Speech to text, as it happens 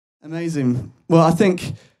Amazing. Well, I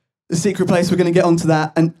think the secret place, we're going to get onto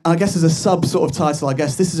that, and I guess as a sub sort of title, I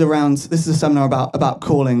guess this is a seminar about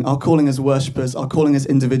calling, our calling as worshippers, our calling as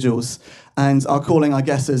individuals, and our calling, I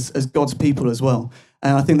guess, as God's people as well.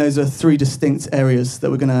 And I think those are three distinct areas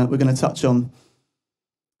that we're gonna touch on.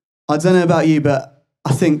 I don't know about you, but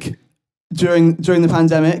I think during the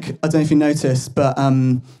pandemic, I don't know if you noticed, but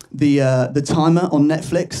the timer on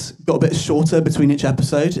Netflix got a bit shorter between each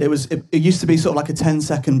episode. It used to be sort of like a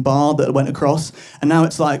 10-second bar that went across, and now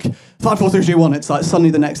it's like 5, 4, 3, 2, 1. It's like suddenly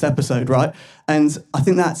the next episode, right? And I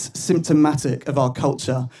think that's symptomatic of our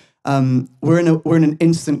culture. We're in an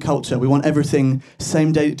instant culture. We want everything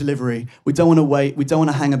same day delivery. We don't want to wait. We don't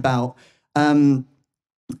want to hang about. And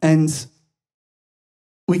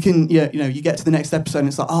we can, you get to the next episode and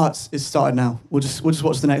it's like, it's started now. We'll just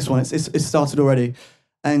watch the next one. It's started already.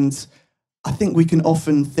 And I think we can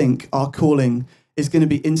often think our calling is going to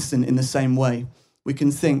be instant in the same way. We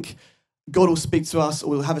can think God will speak to us,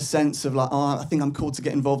 or we'll have a sense of like, I think I'm called to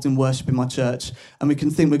get involved in worship in my church. And we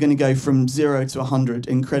can think we're going to go from 0 to 100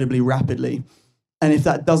 incredibly rapidly. And if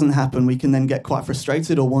that doesn't happen, we can then get quite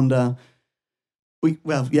frustrated or wonder,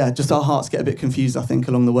 just our hearts get a bit confused, I think,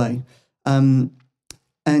 along the way.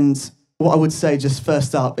 And what I would say just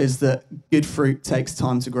first up is that good fruit takes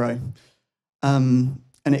time to grow.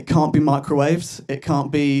 And it can't be microwaved. It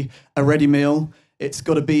can't be a ready meal. It's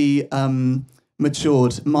got to be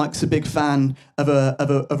matured. Mike's a big fan of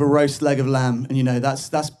a roast leg of lamb, and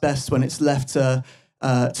that's best when it's left to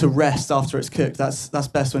rest after it's cooked. That's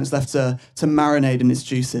best when it's left to marinate in its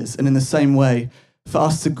juices. And in the same way, for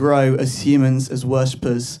us to grow as humans, as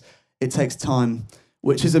worshippers, it takes time,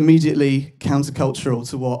 which is immediately countercultural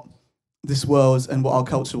to what this world and what our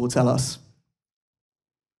culture will tell us.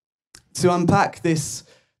 To unpack this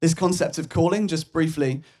concept of calling, just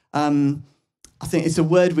briefly, I think it's a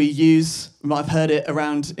word we use. We might have heard it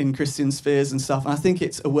around in Christian spheres and stuff, and I think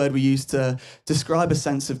it's a word we use to describe a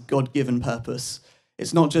sense of God-given purpose.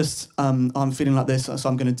 It's not just, I'm feeling like this, so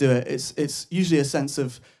I'm going to do it. It's usually a sense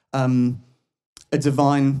of a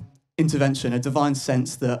divine intervention, a divine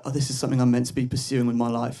sense that this is something I'm meant to be pursuing with my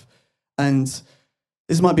life. And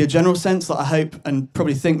this might be a general sense that I hope and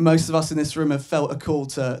probably think most of us in this room have felt a call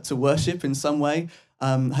to worship in some way.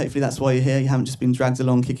 Hopefully that's why you're here. You haven't just been dragged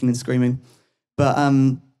along kicking and screaming. But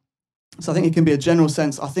so I think it can be a general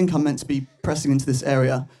sense, I think I'm meant to be pressing into this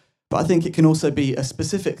area. But I think it can also be a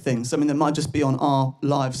specific thing, something that might just be on our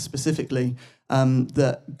lives specifically,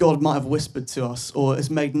 that God might have whispered to us or is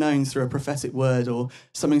made known through a prophetic word or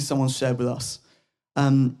something someone's shared with us.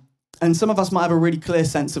 And some of us might have a really clear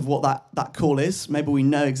sense of what that call is. Maybe we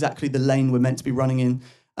know exactly the lane we're meant to be running in.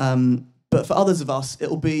 But for others of us,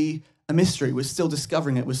 it'll be a mystery. We're still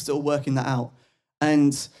discovering it. We're still working that out.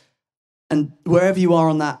 And wherever you are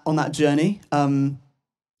on that journey,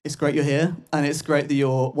 it's great you're here, and it's great that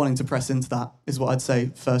you're wanting to press into that, is what I'd say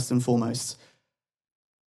first and foremost.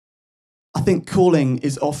 I think calling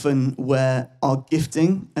is often where our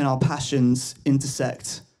gifting and our passions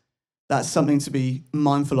intersect. That's something to be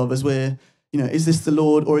mindful of as we're, is this the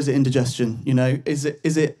Lord or is it indigestion? Is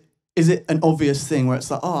it an obvious thing where it's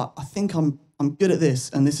like, I think I'm good at this,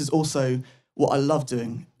 and this is also what I love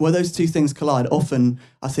doing. Where those two things collide, often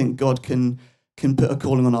I think God can put a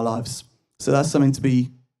calling on our lives. So that's something to be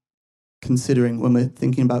considering when we're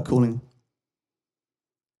thinking about calling.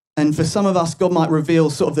 And for some of us, God might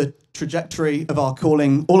reveal sort of the trajectory of our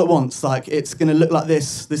calling all at once, like it's going to look like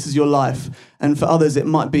this is your life. And for others, it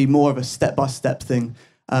might be more of a step-by-step thing,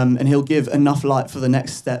 and he'll give enough light for the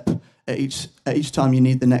next step at each time you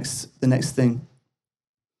need the next thing.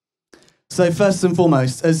 So first and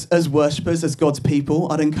foremost, as worshippers, as God's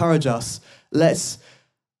people, I'd encourage us, let's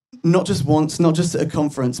not just once, not just at a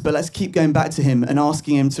conference, but let's keep going back to him and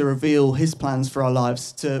asking him to reveal his plans for our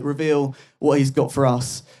lives, to reveal what he's got for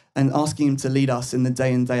us, and asking him to lead us in the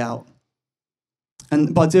day in, day out.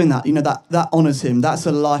 And by doing that, that honours him. That's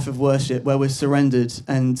a life of worship where we're surrendered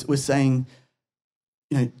and we're saying,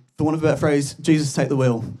 for want of a better phrase, Jesus, take the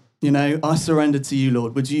wheel. I surrender to you,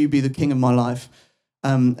 Lord. Would you be the king of my life?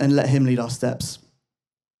 And let him lead our steps.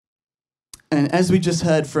 And as we just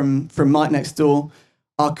heard from Mike next door,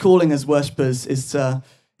 our calling as worshippers is to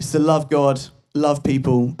love God, love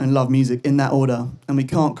people, and love music in that order. And we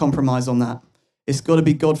can't compromise on that. It's got to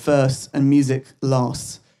be God first and music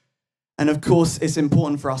last. And of course, it's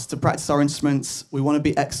important for us to practice our instruments. We want to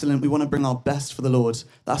be excellent. We want to bring our best for the Lord.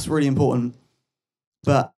 That's really important.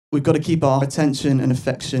 But we've got to keep our attention and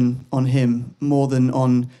affection on him more than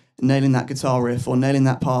on nailing that guitar riff or nailing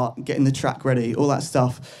that part, getting the track ready, all that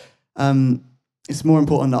stuff. It's more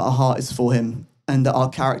important that our heart is for him and that our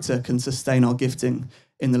character can sustain our gifting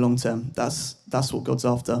in the long term. That's what God's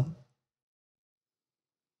after.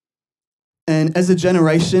 And as a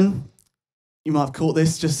generation, you might have caught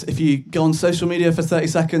this, just if you go on social media for 30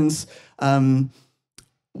 seconds,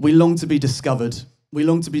 we long to be discovered. We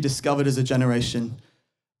long to be discovered as a generation.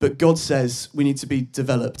 But God says we need to be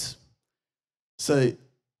developed. So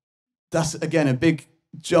that's, again, a big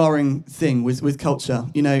jarring thing with culture.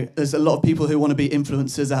 You know, there's a lot of people who want to be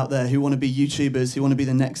influencers out there, who want to be YouTubers, who want to be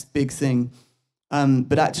the next big thing.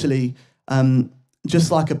 But actually,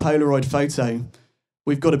 just like a Polaroid photo,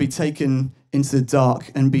 we've got to be taken into the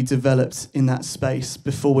dark and be developed in that space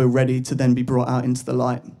before we're ready to then be brought out into the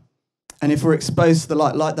light. And if we're exposed to the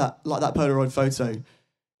light, like that Polaroid photo,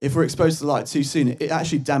 if we're exposed to the light too soon, it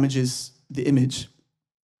actually damages the image.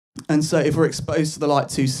 And so if we're exposed to the light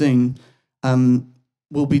too soon,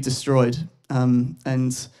 we'll be destroyed.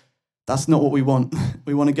 And that's not what we want.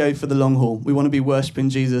 We want to go for the long haul. We want to be worshipping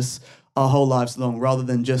Jesus our whole lives long, rather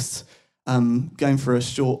than just going for a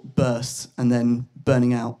short burst and then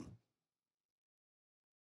burning out.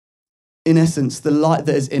 In essence, the light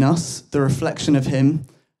that is in us, the reflection of him,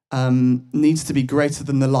 needs to be greater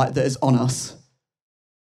than the light that is on us,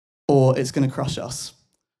 or it's going to crush us.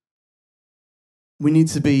 We need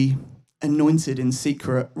to be anointed in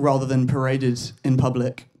secret rather than paraded in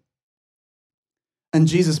public. And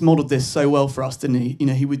Jesus modeled this so well for us, didn't he? You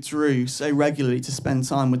know, he withdrew so regularly to spend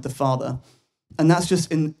time with the Father. And that's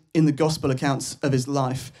just in the gospel accounts of his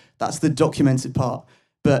life. That's the documented part.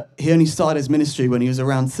 But he only started his ministry when he was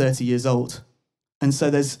around 30 years old. And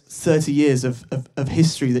so there's 30 years of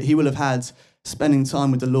history that he will have had spending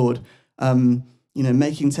time with the Lord, you know,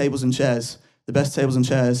 making tables and chairs, the best tables and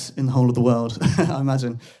chairs in the whole of the world, I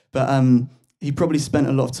imagine. But he probably spent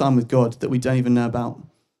a lot of time with God that we don't even know about.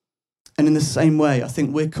 And in the same way, I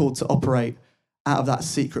think we're called to operate out of that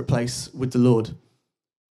secret place with the Lord.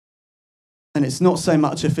 And it's not so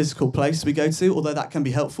much a physical place we go to, although that can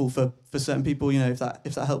be helpful for certain people. You know, if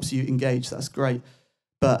that helps you engage, that's great.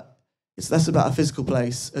 But it's less about a physical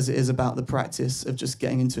place as it is about the practice of just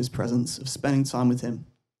getting into his presence, of spending time with him.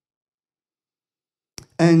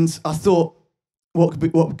 And I thought what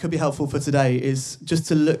could be helpful for today is just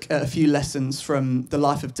to look at a few lessons from the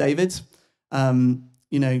life of David.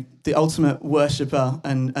 You know, the ultimate worshipper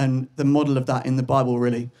and the model of that in the Bible,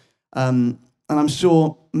 really. And I'm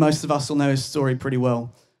sure most of us will know his story pretty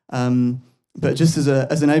well. But just as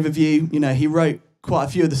an overview, you know, he wrote quite a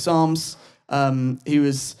few of the Psalms. He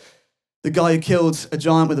was the guy who killed a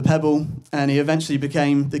giant with a pebble, and he eventually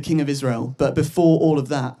became the king of Israel. But before all of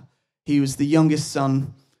that, he was the youngest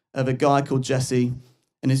son of a guy called Jesse,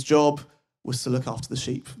 and his job was to look after the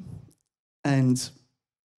sheep. And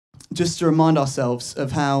just to remind ourselves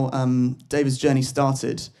of how David's journey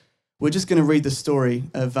started, we're just going to read the story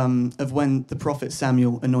of when the prophet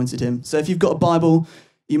Samuel anointed him. So if you've got a Bible,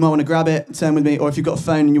 you might want to grab it, turn with me, or if you've got a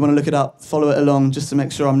phone and you want to look it up, follow it along just to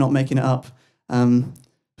make sure I'm not making it up.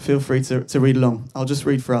 Feel free to read along. I'll just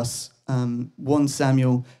read for us 1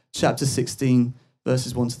 Samuel chapter 16,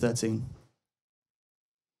 verses 1 to 13.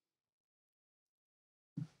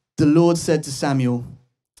 The Lord said to Samuel,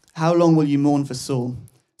 "How long will you mourn for Saul,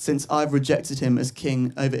 since I've rejected him as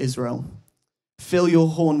king over Israel? Fill your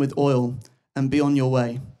horn with oil and be on your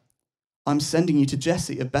way. I'm sending you to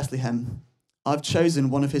Jesse of Bethlehem. I've chosen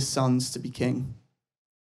one of his sons to be king."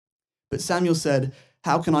 But Samuel said,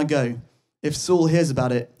 "How can I go? If Saul hears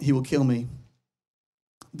about it, he will kill me."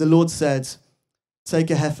 The Lord said, "Take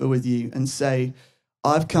a heifer with you and say,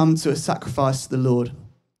 'I've come to a sacrifice to the Lord.'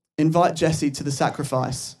 Invite Jesse to the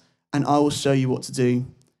sacrifice, and I will show you what to do.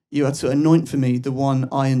 You are to anoint for me the one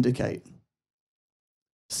I indicate."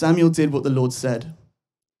 Samuel did what the Lord said.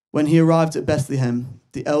 When he arrived at Bethlehem,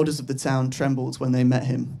 the elders of the town trembled when they met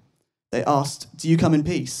him. They asked, "Do you come in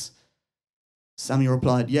peace?" Samuel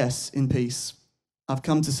replied, "Yes, in peace. I've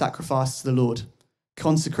come to sacrifice to the Lord.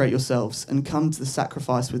 Consecrate yourselves and come to the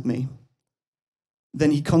sacrifice with me."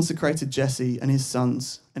 Then he consecrated Jesse and his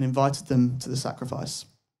sons and invited them to the sacrifice.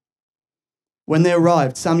 When they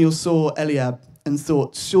arrived, Samuel saw Eliab and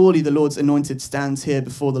thought, "Surely the Lord's anointed stands here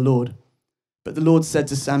before the Lord." But the Lord said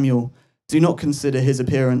to Samuel, "Do not consider his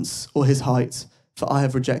appearance or his height, for I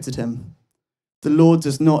have rejected him. The Lord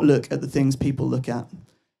does not look at the things people look at.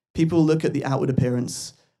 People look at the outward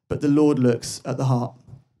appearance, but the Lord looks at the heart."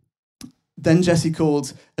 Then Jesse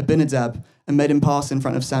called Abinadab and made him pass in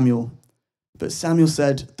front of Samuel. But Samuel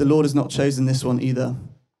said, "The Lord has not chosen this one either."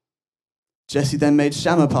 Jesse then made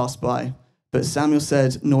Shammah pass by, but Samuel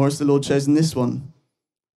said, "Nor has the Lord chosen this one."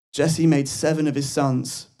 Jesse made 7 of his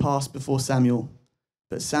sons pass before Samuel,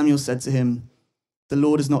 but Samuel said to him, "The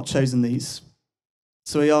Lord has not chosen these."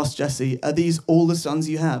 So he asked Jesse, "Are these all the sons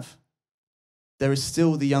you have?" "There is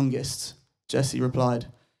still the youngest." Jesse replied,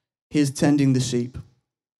 "He is tending the sheep."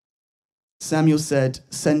 Samuel said,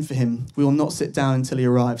 "Send for him. We will not sit down until he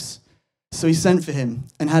arrives." So he sent for him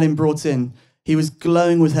and had him brought in. He was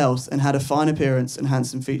glowing with health and had a fine appearance and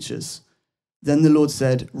handsome features. Then the Lord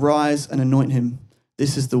said, "Rise and anoint him.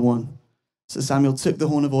 This is the one." So Samuel took the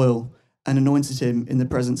horn of oil and anointed him in the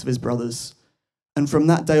presence of his brothers. And from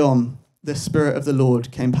that day on, the Spirit of the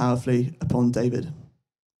Lord came powerfully upon David.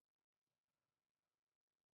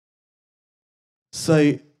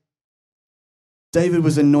 So David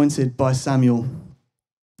was anointed by Samuel.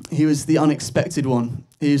 He was the unexpected one.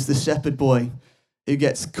 He was the shepherd boy who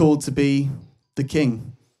gets called to be the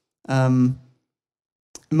king. It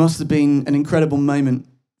must have been an incredible moment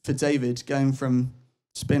for David, going from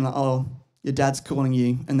just being like, "Oh, your dad's calling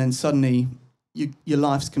you," and then suddenly your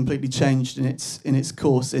life's completely changed in its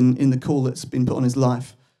course, in the call that's been put on his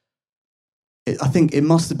life. I think it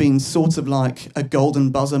must have been sort of like a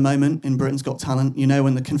golden buzzer moment in Britain's Got Talent,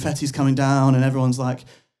 when the confetti's coming down and everyone's like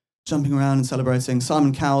jumping around and celebrating.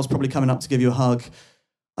 Simon Cowell's probably coming up to give you a hug.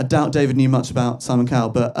 I doubt David knew much about Simon Cowell,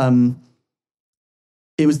 but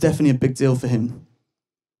it was definitely a big deal for him.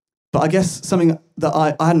 But I guess something that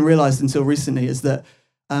I hadn't realised until recently is that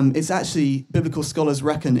it's actually, biblical scholars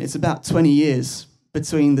reckon, it's about 20 years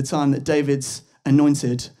between the time that David's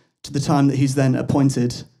anointed to the time that he's then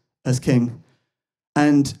appointed as king.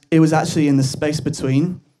 And it was actually in the space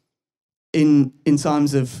between, in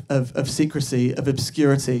times of secrecy, of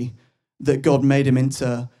obscurity, that God made him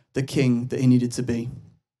into the king that he needed to be.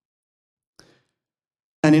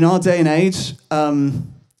 And in our day and age,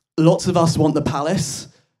 lots of us want the palace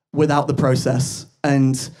without the process.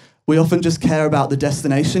 And we often just care about the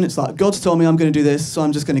destination. It's like, God's told me I'm going to do this, so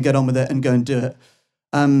I'm just going to get on with it and go and do it.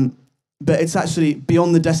 But it's actually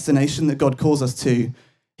beyond the destination that God calls us to.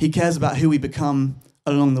 He cares about who we become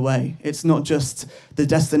along the way. It's not just the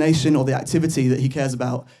destination or the activity that he cares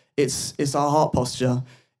about. It's our heart posture.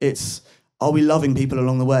 It's, are we loving people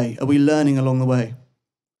along the way? Are we learning along the way?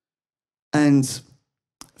 And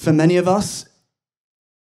for many of us,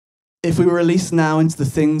 if we were released now into the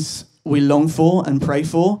things we long for and pray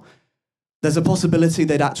for, there's a possibility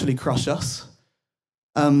they'd actually crush us.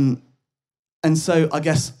 And so I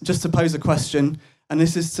guess just to pose a question, and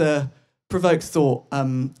this is to provoke thought,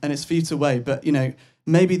 and it's for you to weigh, but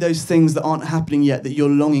maybe those things that aren't happening yet that you're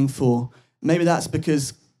longing for, maybe that's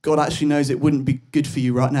because God actually knows it wouldn't be good for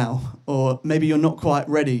you right now, or maybe you're not quite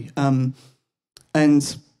ready.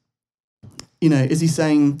 Is he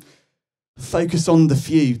saying, focus on the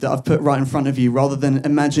few that I've put right in front of you rather than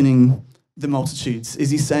imagining the multitudes? Is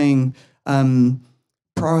he saying,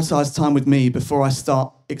 prioritize time with me before I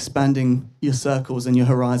start expanding your circles and your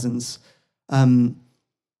horizons?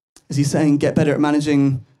 Is he saying, get better at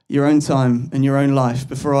managing your own time and your own life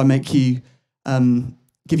before I make you,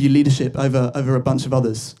 give you leadership over a bunch of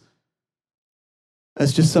others?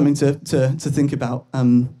 It's just something to think about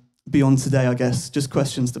beyond today, I guess. Just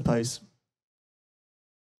questions to pose.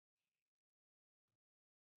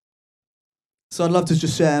 So I'd love to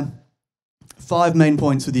just share 5 main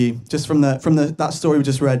points with you, just from that story we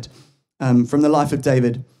just read, from the life of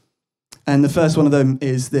David. And the first one of them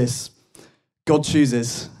is this: God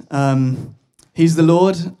chooses. He's the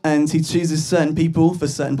Lord, and he chooses certain people for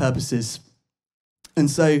certain purposes. And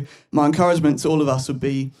so my encouragement to all of us would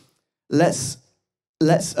be, let's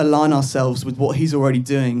align ourselves with what he's already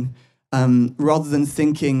doing, rather than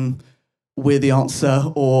thinking we're the answer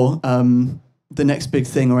or the next big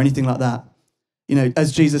thing or anything like that.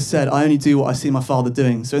 As Jesus said, I only do what I see my Father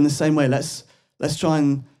doing. So in the same way, let's try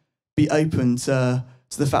and be open to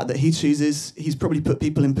the fact that he chooses. He's probably put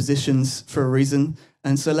people in positions for a reason.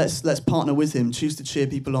 And so let's partner with him, choose to cheer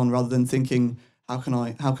people on rather than thinking, how can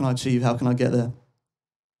I achieve, how can I get there?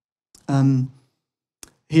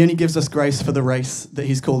 He only gives us grace for the race that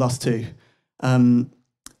he's called us to. And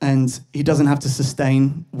he doesn't have to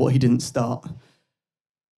sustain what he didn't start.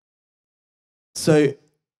 So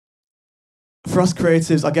for us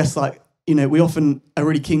creatives, I guess we often are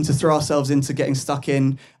really keen to throw ourselves into getting stuck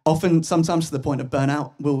in, sometimes to the point of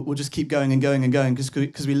burnout. We'll just keep going and going and going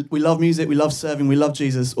because we love music, we love serving, we love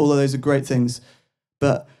Jesus. All of those are great things.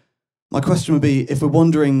 But my question would be, if we're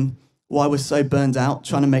wondering why we're so burned out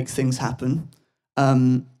trying to make things happen,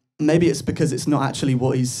 maybe it's because it's not actually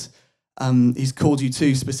what he's called you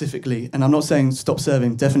to specifically. And I'm not saying stop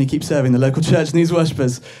serving. Definitely keep serving. The local church needs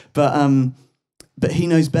worshippers. But he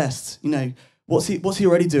knows best. What's he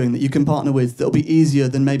already doing that you can partner with that'll be easier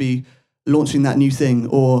than maybe launching that new thing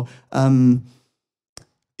or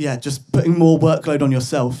just putting more workload on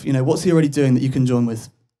yourself. What's he already doing that you can join with?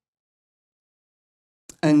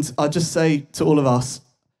 And I just say to all of us,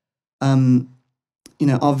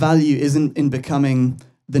 our value isn't in becoming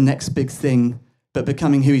the next big thing, but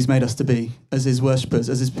becoming who he's made us to be as his worshippers,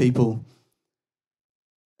 as his people.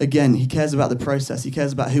 Again, he cares about the process. He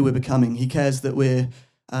cares about who we're becoming. He cares that we're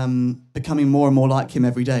becoming more and more like him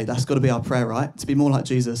every day. That's got to be our prayer, right? To be more like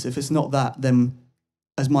Jesus. If it's not that, then,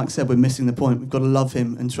 as Mike said, we're missing the point. We've got to love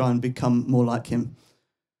him and try and become more like him.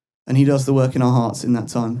 And he does the work in our hearts in that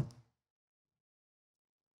time.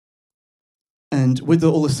 And with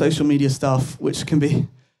all the social media stuff, which can be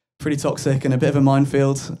pretty toxic and a bit of a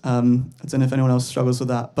minefield, I don't know if anyone else struggles with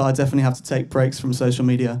that, but I definitely have to take breaks from social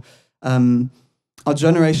media. Our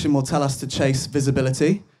generation will tell us to chase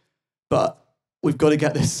visibility, but we've got to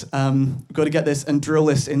get this. We've got to get this and drill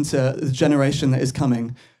this into the generation that is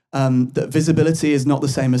coming. That visibility is not the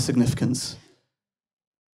same as significance.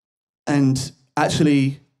 And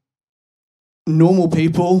actually, normal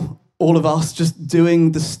people, all of us, just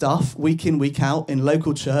doing the stuff week in, week out in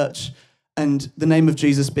local church, and the name of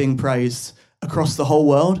Jesus being praised across the whole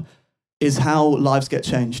world is how lives get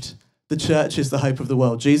changed. The church is the hope of the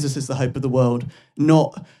world. Jesus is the hope of the world,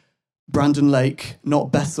 not Brandon Lake,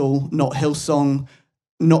 not Bethel, not Hillsong,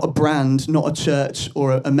 not a brand, not a church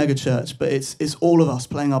or a mega church, but it's all of us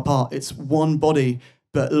playing our part. It's one body,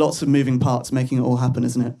 but lots of moving parts making it all happen,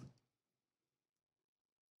 isn't it?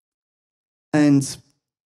 And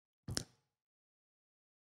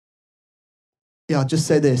yeah, I'll just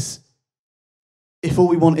say this. If all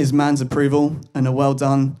we want is man's approval and a well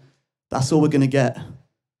done, that's all we're going to get.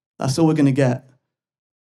 That's all we're going to get.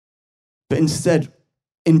 But instead,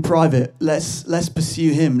 in private, let's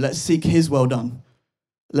pursue him. Let's seek his well done.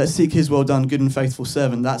 Let's seek his well done, good and faithful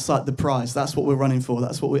servant. That's like the prize. That's what we're running for.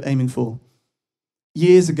 That's what we're aiming for.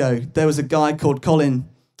 Years ago, there was a guy called Colin.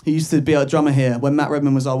 He used to be our drummer here when Matt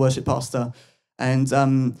Redman was our worship pastor.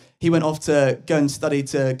 And he went off to go and study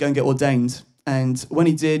to go and get ordained. And when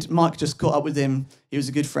he did, Mike just caught up with him. He was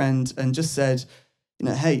a good friend and just said,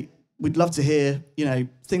 hey, we'd love to hear,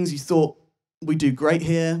 things you thought we do great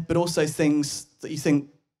here, but also things that you think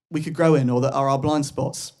we could grow in or that are our blind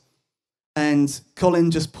spots. And Colin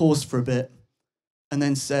just paused for a bit and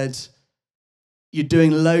then said, you're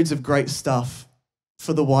doing loads of great stuff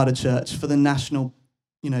for the wider church, for the national,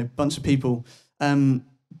 bunch of people.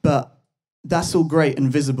 But that's all great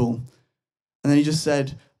and visible. And then he just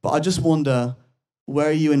said, but I just wonder, where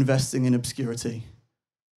are you investing in obscurity?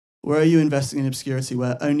 Where are you investing in obscurity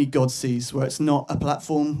where only God sees, where it's not a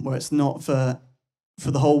platform, where it's not for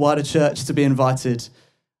the whole wider church to be invited?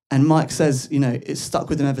 And Mike says, it's stuck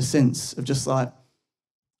with him ever since, of just like,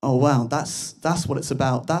 oh, wow, that's what it's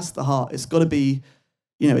about. That's the heart. It's got to be,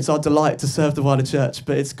 it's our delight to serve the wider church,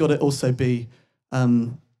 but it's got to also be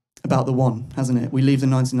about the one, hasn't it? We leave the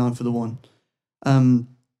 99 for the one.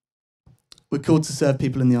 We're called to serve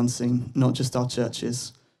people in the unseen, not just our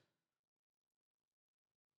churches.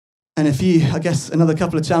 And I guess another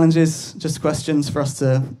couple of challenges, just questions for us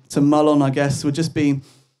to mull on, I guess, would just be,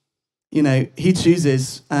 he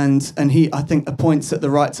chooses and he, I think, appoints at the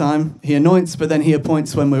right time. He anoints, but then he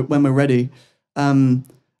appoints when we're ready. And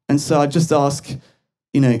so I just ask,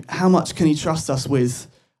 how much can he trust us with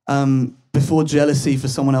before jealousy for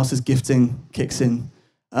someone else's gifting kicks in?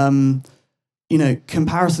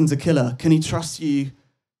 Comparison's a killer. Can he trust you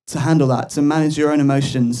to handle that, to manage your own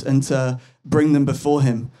emotions and to bring them before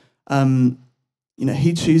him?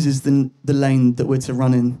 He chooses the lane that we're to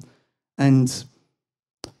run in. And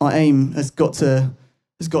our aim has got to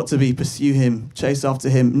be pursue him, chase after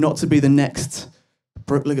him, not to be the next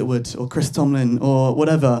Brooke Liggett or Chris Tomlin or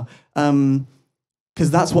whatever. Because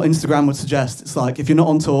that's what Instagram would suggest. It's like, if you're not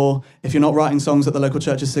on tour, if you're not writing songs that the local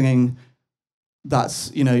church is singing,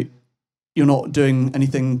 that's, you're not doing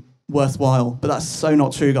anything worthwhile. But that's so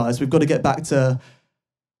not true, guys. We've got to get back to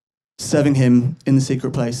serving him in the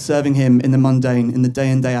secret place, serving him in the mundane, in the day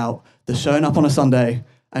in, day out, the showing up on a Sunday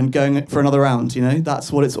and going for another round, that's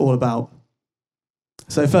what it's all about.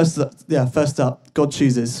 So first up, God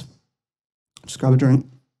chooses. Just grab a drink.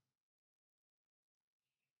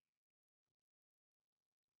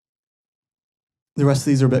 The rest of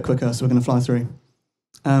these are a bit quicker, so we're going to fly through.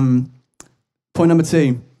 Point number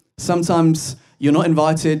 2, sometimes you're not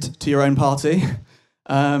invited to your own party.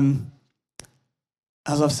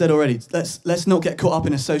 As I've said already, let's not get caught up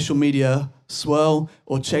in a social media swirl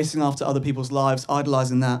or chasing after other people's lives,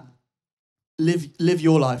 idolizing that. Live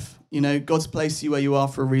your life. God's placed you where you are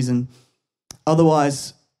for a reason.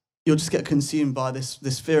 Otherwise, you'll just get consumed by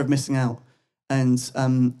this fear of missing out and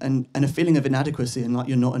a feeling of inadequacy and like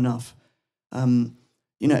you're not enough.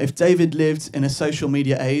 If David lived in a social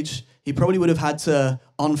media age, he probably would have had to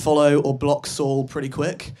unfollow or block Saul pretty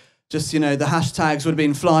quick just, the hashtags would have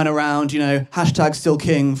been flying around, hashtag still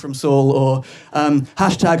king from Saul, or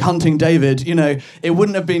hashtag hunting David, it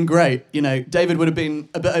wouldn't have been great. David would have been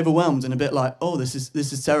a bit overwhelmed and a bit like, oh, this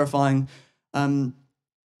is terrifying. It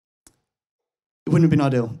wouldn't have been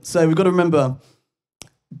ideal. So we've got to remember,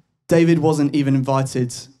 David wasn't even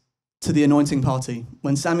invited to the anointing party.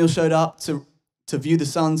 When Samuel showed up to view the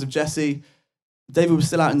sons of Jesse, David was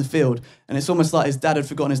still out in the field, and it's almost like his dad had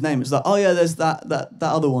forgotten his name. It's like, oh yeah, there's that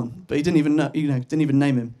other one, but he didn't even know, didn't even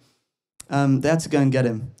name him. They had to go and get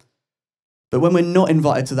him. But when we're not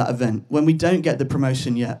invited to that event, when we don't get the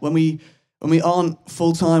promotion yet, when we aren't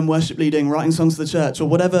full-time worship leading, writing songs for the church, or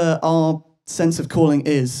whatever our sense of calling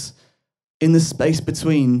is, in the space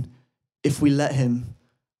between, if we let him,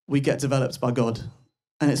 we get developed by God,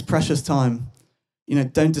 and it's precious time.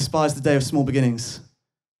 Don't despise the day of small beginnings.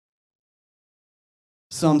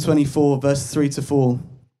 Psalm 24, verse 3-4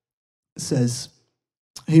 says,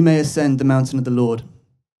 "Who may ascend the mountain of the Lord?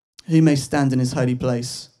 Who may stand in his holy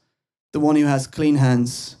place? The one who has clean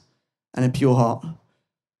hands and a pure heart."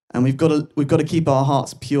 And we've got to keep our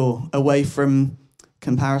hearts pure, away from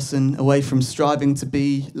comparison, away from striving to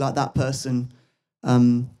be like that person.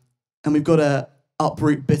 And we've got to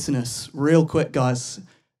uproot bitterness real quick, guys.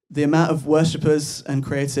 The amount of worshippers and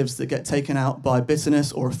creatives that get taken out by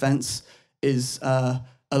bitterness or offense is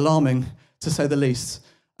alarming, to say the least.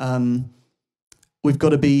 We've got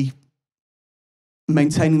to be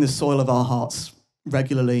maintaining the soil of our hearts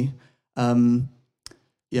regularly.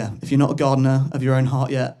 If you're not a gardener of your own heart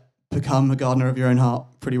yet, become a gardener of your own heart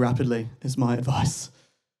pretty rapidly, is my advice.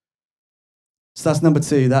 So that's number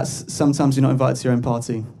 2. That's sometimes you're not invited to your own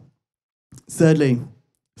party. Thirdly,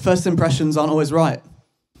 first impressions aren't always right.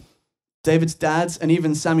 David's dad and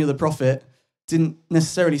even Samuel the prophet didn't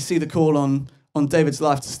necessarily see the call on David's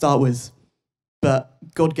life to start with, but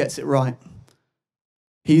God gets it right.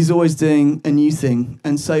 He's always doing a new thing.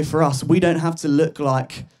 And so for us, we don't have to look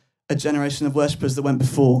like a generation of worshippers that went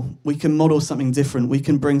before. We can model something different. We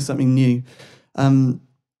can bring something new.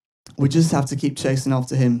 We just have to keep chasing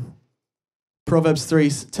after him. Proverbs 3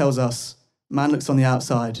 tells us, man looks on the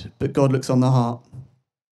outside, but God looks on the heart.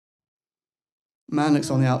 Man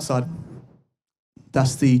looks on the outside.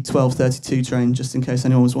 That's the 12:32 train, just in case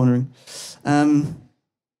anyone was wondering. Man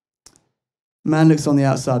looks on the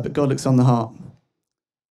outside, but God looks on the heart.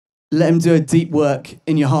 Let him do a deep work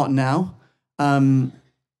in your heart now,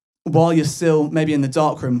 while you're still maybe in the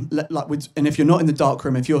dark room. And if you're not in the dark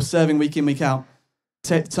room, if you're serving week in, week out,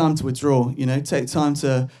 take the time to withdraw, take the time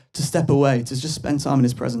to step away, to just spend time in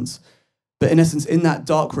his presence. But in essence, in that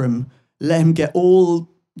dark room, let him get all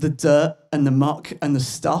the dirt and the muck and the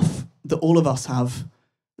stuff that all of us have.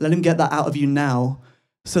 Let him get that out of you now,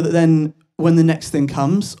 so that then when the next thing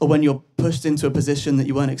comes, or when you're pushed into a position that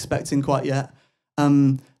you weren't expecting quite yet,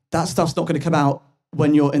 that stuff's not going to come out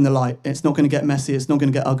when you're in the light. It's not going to get messy. It's not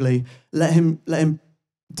going to get ugly. Let him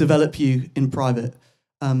develop you in private.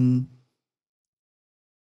 And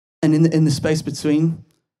in the space between,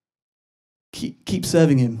 keep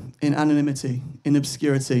serving him in anonymity, in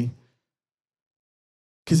obscurity.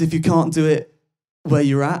 Because if you can't do it where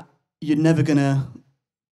you're at, you're never going to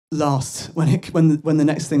last when the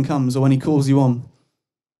next thing comes, or when he calls you on.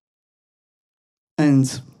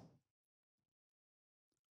 And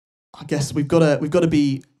I guess we've got to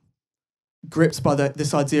be gripped by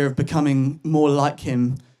this idea of becoming more like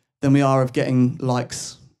him than we are of getting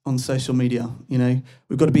likes on social media.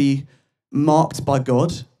 We've got to be marked by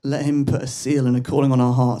God. Let him put a seal and a calling on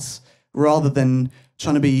our hearts, rather than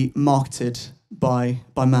trying to be marketed by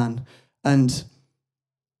man. And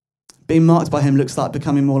being marked by him looks like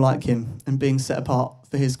becoming more like him and being set apart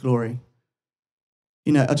for his glory.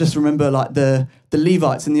 I just remember like the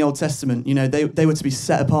Levites in the Old Testament, they were to be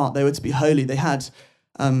set apart. They were to be holy. They had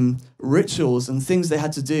rituals and things they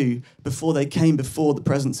had to do before they came before the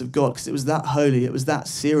presence of God, because it was that holy. It was that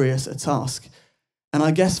serious a task. And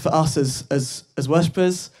I guess for us as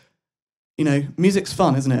worshippers, music's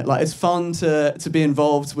fun, isn't it? Like, it's fun to be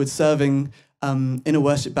involved with serving in a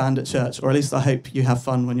worship band at church, or at least I hope you have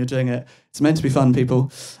fun when you're doing it. It's meant to be fun,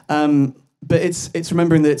 people. But it's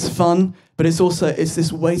remembering that it's fun, but it's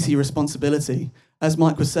this weighty responsibility. As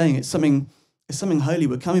Mike was saying, it's something holy.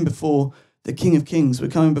 We're coming before the King of Kings. We're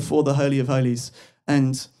coming before the Holy of Holies,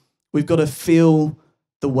 and we've got to feel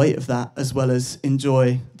the weight of that as well as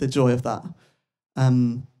enjoy the joy of that.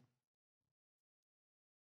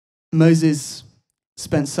 Moses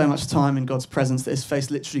spent so much time in God's presence that his face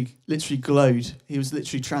literally glowed. He was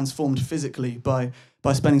literally transformed physically by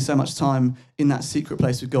spending so much time in that secret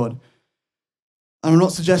place with God. And I'm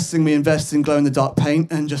not suggesting we invest in glow-in-the-dark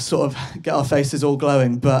paint and just sort of get our faces all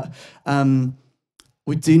glowing, but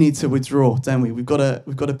we do need to withdraw, don't we? We've got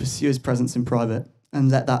to pursue his presence in private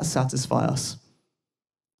and let that satisfy us.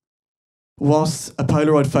 Whilst a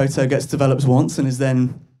Polaroid photo gets developed once and is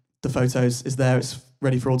then, the photo is there, it's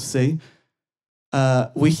ready for all to see,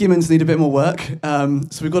 we humans need a bit more work,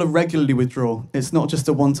 so we've got to regularly withdraw. It's not just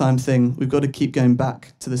a one-time thing. We've got to keep going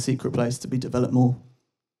back to the secret place to be developed more.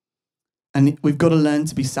 And we've got to learn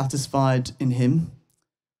to be satisfied in him,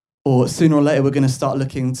 or sooner or later we're going to start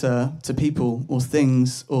looking to people or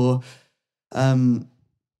things or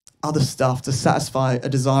other stuff to satisfy a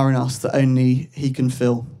desire in us that only he can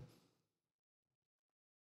fill.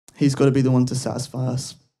 He's got to be the one to satisfy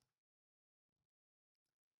us.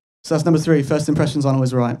 So that's number 3. First impressions aren't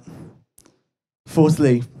always right.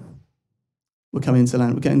 Fourthly, we're coming into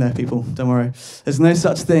land. We're getting there, people. Don't worry. There's no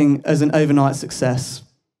such thing as an overnight success.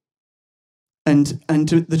 And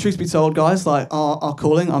to the truth be told, guys, like our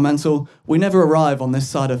calling, our mantle, we never arrive on this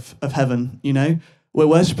side of heaven, you know? We're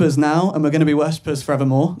worshippers now, and we're going to be worshippers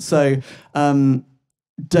forevermore. So don't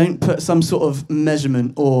put some sort of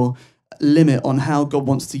measurement or limit on how God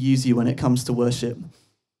wants to use you when it comes to worship.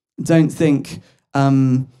 Don't think,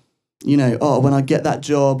 when I get that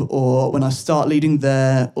job, or when I start leading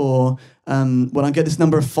there, or when I get this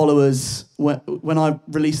number of followers, when I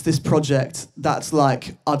release this project, that's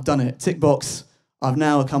like, I've done it. Tick box, I've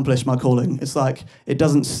now accomplished my calling. It's like, it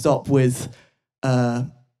doesn't stop with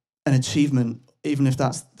an achievement, even if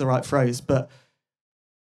that's the right phrase. But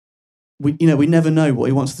we never know what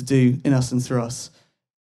he wants to do in us and through us.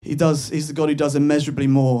 He's the God who does immeasurably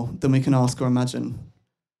more than we can ask or imagine.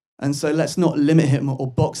 And so let's not limit him or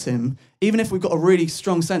box him, even if we've got a really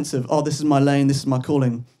strong sense of, this is my lane, this is my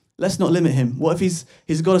calling. Let's not limit him. What if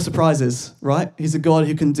he's a God of surprises, right? He's a God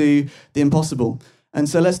who can do the impossible. And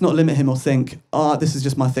so let's not limit him or think, this is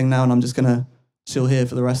just my thing now and I'm just going to chill here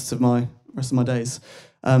for the rest of my days.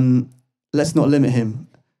 Let's not limit him.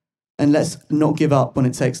 And let's not give up when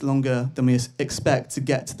it takes longer than we expect to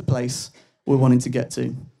get to the place we're wanting to get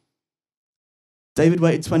to. David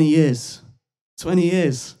waited 20 years. 20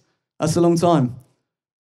 years. That's a long time.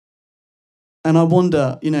 And I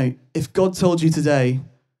wonder, if God told you today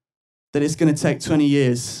that it's going to take 20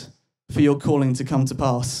 years for your calling to come to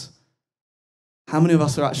pass, how many of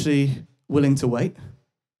us are actually willing to wait?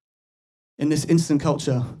 In this instant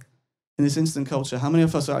culture, how many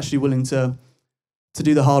of us are actually willing to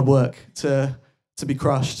do the hard work, to be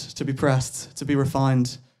crushed, to be pressed, to be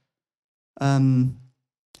refined?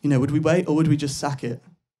 Would we wait, or would we just sack it?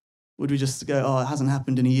 Would we just go, it hasn't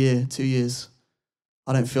happened in a year, 2 years.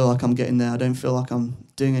 I don't feel like I'm getting there. I don't feel like I'm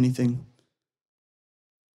doing anything.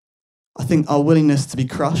 I think our willingness to be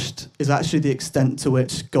crushed is actually the extent to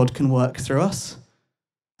which God can work through us.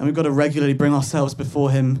 And we've got to regularly bring ourselves before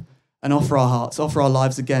him and offer our hearts, offer our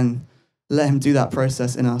lives again. Let him do that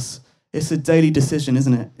process in us. It's a daily decision,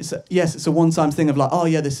 isn't it? It's a one-time thing of like,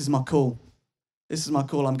 this is my call. This is my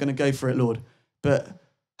call. I'm going to go for it, Lord. But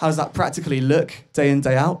how does that practically look day in,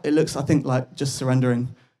 day out? It looks, I think, like just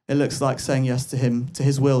surrendering. It looks like saying yes to him, to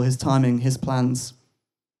his will, his timing, his plans.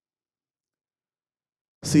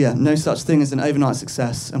 So no such thing as an overnight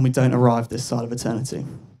success, and we don't arrive this side of eternity.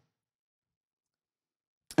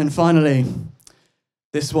 And finally,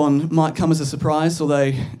 this one might come as a surprise,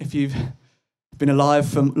 although if you've been alive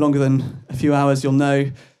for longer than a few hours, you'll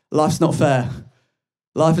know life's not fair.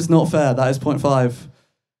 Life is not fair. That is point 5.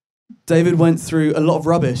 David went through a lot of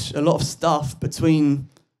rubbish, a lot of stuff between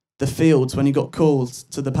the fields when he got called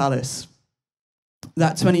to the palace.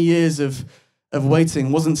 That 20 years of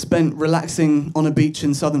waiting wasn't spent relaxing on a beach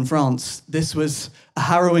in southern France. This was a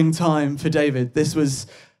harrowing time for David. This was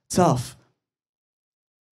tough.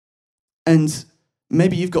 And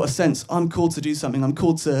maybe you've got a sense, I'm called to do something. I'm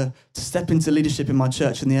called to step into leadership in my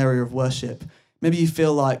church in the area of worship. Maybe you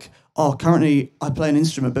feel like, currently I play an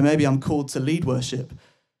instrument, but maybe I'm called to lead worship.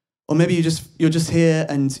 Or maybe you're just here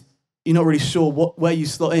and you're not really sure where you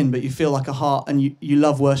slot in, but you feel like a heart and you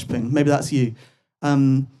love worshiping. Maybe that's you.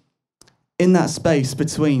 In that space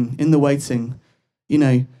between, in the waiting,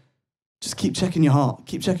 just keep checking your heart.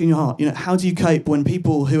 Keep checking your heart. How do you cope when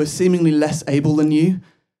people who are seemingly less able than you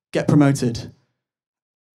get promoted?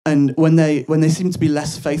 And when they seem to be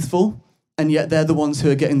less faithful, and yet they're the ones who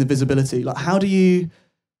are getting the visibility. Like, how are you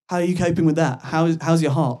coping with that? How's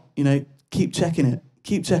your heart? Keep checking it.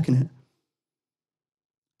 Keep checking it.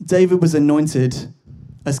 David was anointed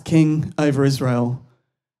as king over Israel.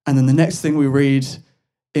 And then the next thing we read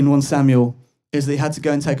in 1 Samuel is that he had to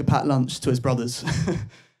go and take a packed lunch to his brothers.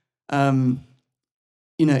 In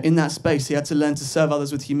that space, he had to learn to serve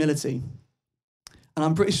others with humility. And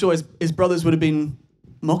I'm pretty sure his brothers would have been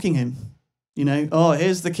mocking him.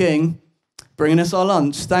 Here's the king bringing us our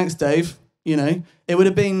lunch. Thanks, Dave. You know, it would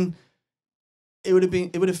have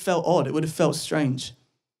felt odd. It would have felt strange.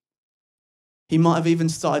 He might have even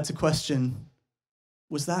started to question,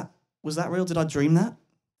 was that real? Did I dream that?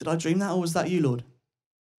 Did I dream that, or was that you, Lord?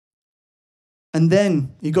 And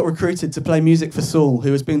then he got recruited to play music for Saul,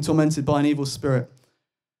 who was being tormented by an evil spirit.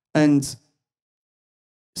 And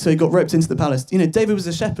so he got roped into the palace. You know, David was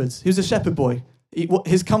a shepherd. He was a shepherd boy.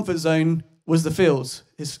 His comfort zone was the fields.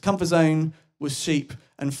 His comfort zone was sheep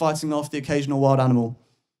and fighting off the occasional wild animal.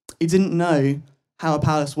 He didn't know how a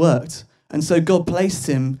palace worked. And so God placed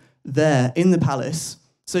him there in the palace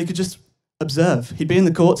so he could just observe. He'd be in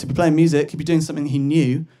the courts, he'd be playing music, he'd be doing something he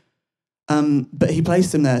knew. But he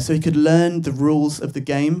placed him there so he could learn the rules of the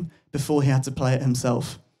game before he had to play it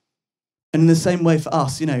himself. And in the same way for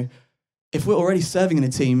us, you know, if we're already serving in a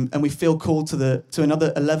team and we feel called to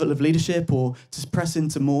another level of leadership or to press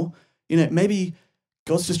into more, you know, maybe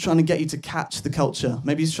God's just trying to get you to catch the culture.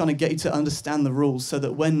 Maybe he's trying to get you to understand the rules so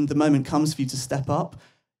that when the moment comes for you to step up,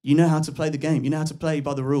 you know how to play the game. You know how to play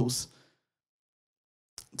by the rules.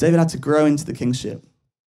 David had to grow into the kingship.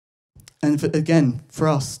 And for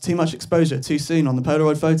us, too much exposure too soon on the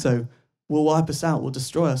Polaroid photo will wipe us out, will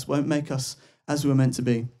destroy us, won't make us as we were meant to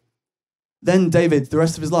be. Then David, the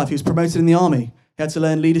rest of his life, he was promoted in the army. He had to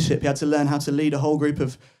learn leadership. He had to learn how to lead a whole group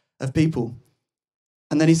of people.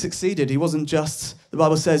 And then he succeeded. He wasn't just, the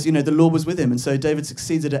Bible says, you know, the Lord was with him. And so David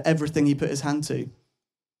succeeded at everything he put his hand to.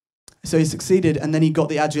 So he succeeded, and then he got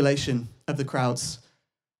the adulation of the crowds.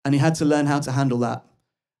 And he had to learn how to handle that.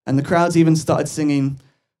 And the crowds even started singing,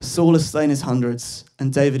 Saul has slain his hundreds,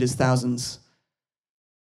 and David his thousands.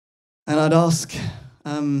 And I'd ask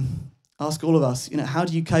all of us, you know, how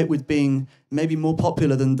do you cope with being maybe more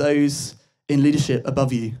popular than those in leadership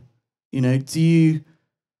above you? You know, do you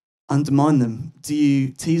undermine them? Do you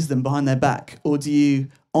tease them behind their back? Or do you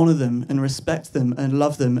honor them and respect them and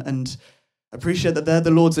love them and appreciate that they're the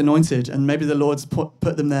Lord's anointed and maybe the Lord's put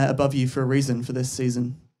them there above you for a reason for this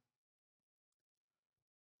season?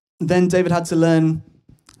 Then David had to learn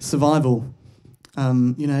survival.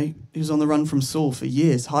 You know, he was on the run from Saul for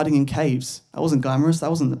years, hiding in caves. That wasn't glamorous.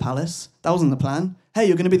 That wasn't the palace. That wasn't the plan. Hey,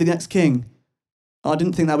 you're going to be the next king. I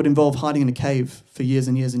didn't think that would involve hiding in a cave for years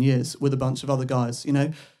and years and years with a bunch of other guys, you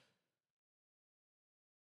know.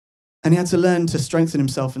 And he had to learn to strengthen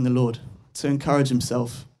himself in the Lord, to encourage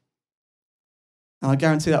himself. And I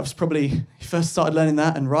guarantee that was probably, he first started learning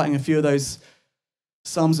that and writing a few of those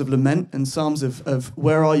psalms of lament and psalms of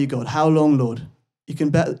where are you, God? How long, Lord? You can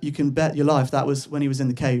bet your life that was when he was in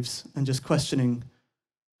the caves and just questioning,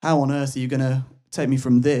 how on earth are you going to take me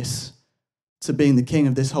from this to being the king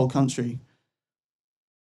of this whole country?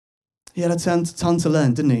 He had a ton to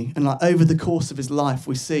learn, didn't he? And like over the course of his life,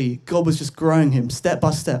 we see God was just growing him step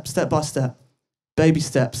by step, baby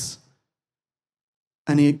steps.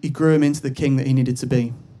 And he grew him into the king that he needed to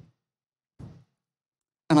be.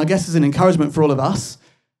 And I guess as an encouragement for all of us,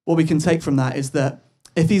 what we can take from that is that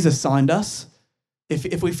if he's assigned us,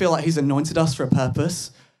 if we feel like he's anointed us for a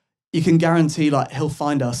purpose, you can guarantee like he'll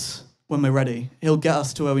find us when we're ready. He'll get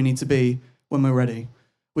us to where we need to be when we're ready.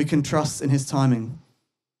 We can trust in his timing.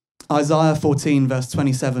 Isaiah 14 verse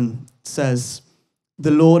 27 says,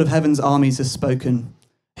 "The Lord of heaven's armies has spoken.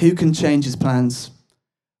 Who can change his plans?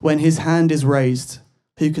 When his hand is raised,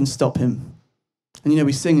 who can stop him?" And, you know,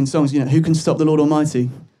 we sing in songs, you know, who can stop the Lord Almighty?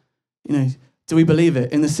 You know, do we believe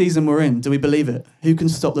it? In the season we're in, do we believe it? Who can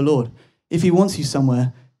stop the Lord? If he wants you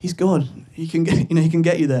somewhere, he's God. He can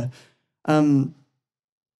get you there.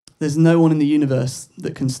 There's no one in the universe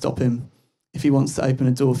that can stop him if he wants to open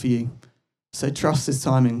a door for you. So trust his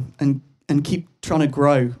timing and keep trying to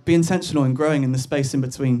grow. Be intentional in growing in the space in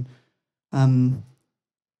between.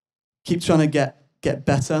 Keep trying to get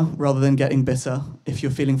better rather than getting bitter if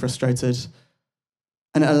you're feeling frustrated.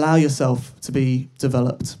 And allow yourself to be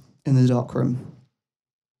developed in the dark room.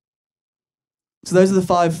 So those are the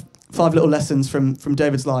five little lessons from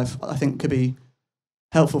David's life I think could be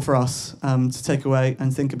helpful for us to take away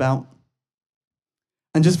and think about.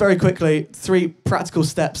 And just very quickly, 3 practical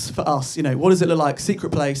steps for us. You know, what does it look like? Secret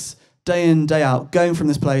place, day in, day out, going from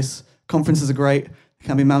this place. Conferences are great. It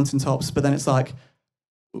can be mountaintops, but then it's like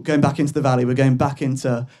we're going back into the valley. We're going back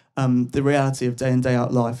into the reality of day in, day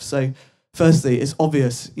out life. So firstly, it's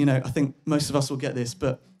obvious. You know, I think most of us will get this,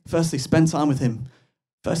 but firstly, spend time with him.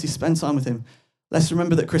 Let's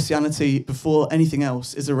remember that Christianity, before anything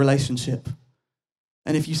else, is a relationship.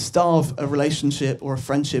 And if you starve a relationship or a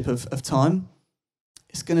friendship of time,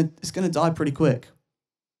 it's gonna die pretty quick.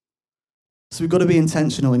 So we've got to be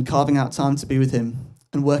intentional in carving out time to be with him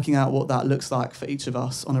and working out what that looks like for each of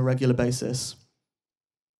us on a regular basis.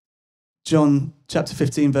 John chapter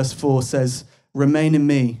 15 verse 4 says, "Remain in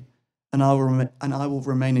me and I will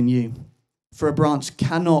remain in you. For a branch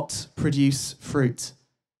cannot produce fruit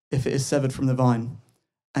if it is severed from the vine,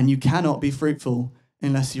 and you cannot be fruitful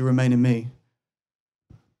unless you remain in me.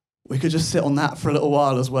 We could just sit on that for a little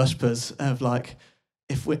while as worshippers of like,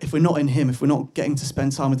 if we're not in him, if we're not getting to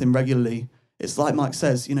spend time with him regularly, it's like Mike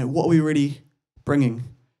says, what are we really bringing?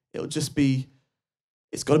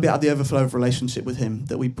 It's got to be out of the overflow of relationship with him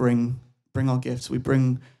that we bring our gifts, we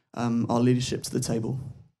bring our leadership to the table.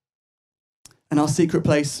 And our secret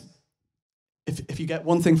place, if you get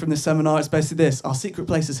one thing from this seminar, it's basically this: our secret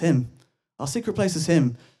place is him. Our secret place is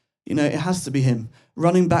him. It has to be him.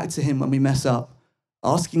 Running back to him when we mess up,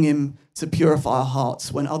 asking him to purify our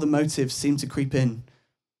hearts when other motives seem to creep in,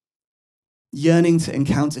 yearning to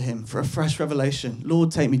encounter him for a fresh revelation.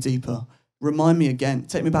 Lord, take me deeper. Remind me again.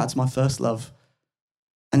 Take me back to my first love.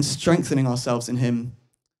 And strengthening ourselves in him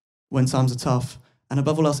when times are tough. And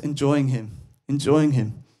above all else, enjoying him. Enjoying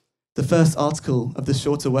him. The first article of the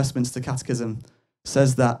Shorter Westminster Catechism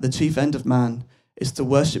says that the chief end of man is to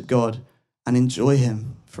worship God and enjoy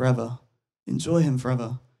him forever. Enjoy him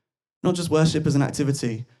forever. Not just worship as an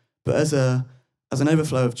activity, but as an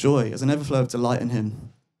overflow of joy, as an overflow of delight in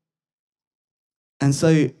him. And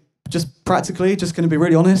so, just practically, just going to be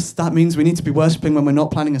really honest, that means we need to be worshipping when we're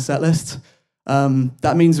not planning a set list.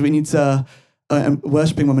 That means we need to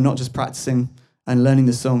worshipping when we're not just practicing and learning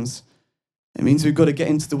the songs. It means we've got to get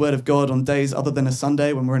into the Word of God on days other than a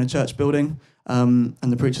Sunday when we're in a church building and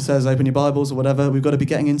the preacher says, open your Bibles or whatever. We've got to be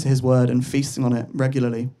getting into his Word and feasting on it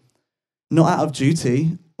regularly. Not out of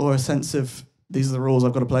duty or a sense of, these are the rules,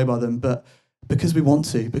 I've got to play by them, but because we want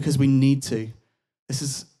to, because we need to.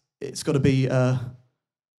 It's got to be a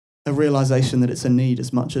realization that it's a need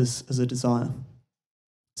as much as a desire.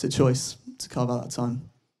 It's a choice to carve out that time.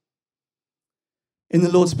 In the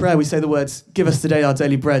Lord's Prayer, we say the words, give us today our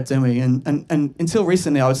daily bread, don't we? And until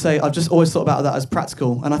recently, I would say, I've just always thought about that as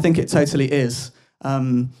practical, and I think it totally is.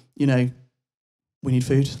 We need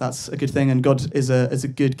food, that's a good thing, and God is a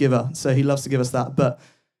good giver, so he loves to give us that. But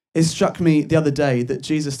it struck me the other day that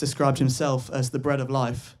Jesus described himself as the bread of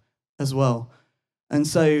life as well. And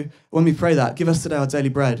so when we pray that, give us today our daily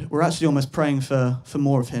bread, we're actually almost praying for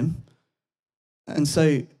more of him. And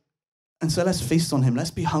so let's feast on him.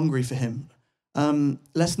 Let's be hungry for him.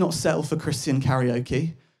 Let's not settle for Christian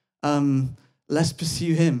karaoke. Let's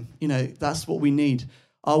pursue him. That's what we need.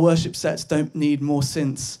 Our worship sets don't need more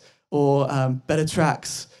synths or better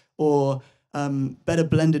tracks or better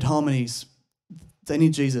blended harmonies. They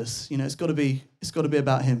need Jesus. It's got to be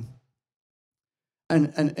about him.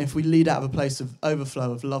 And if we lead out of a place of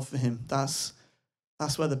overflow of love for him, that's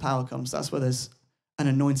where the power comes. That's where there's an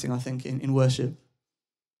anointing, I think, in worship.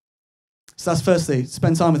 So that's firstly,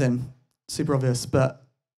 spend time with him. Super obvious, but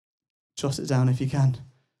jot it down if you can.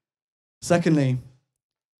 Secondly,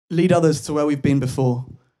 lead others to where we've been before.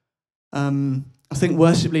 I think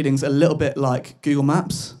worship leading's a little bit like Google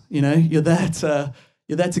Maps. You're there to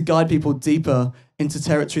guide people deeper into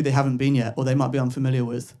territory they haven't been yet, or they might be unfamiliar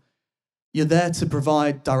with. You're there to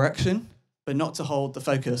provide direction, but not to hold the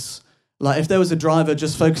focus. Like if there was a driver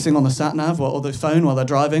just focusing on the sat-nav or the phone while they're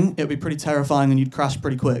driving, it would be pretty terrifying and you'd crash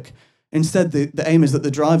pretty quick. Instead, the aim is that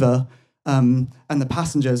the driver and the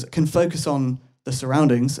passengers can focus on the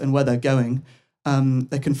surroundings and where they're going.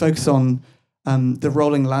 They can focus on the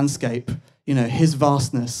rolling landscape, his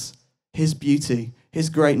vastness, his beauty, his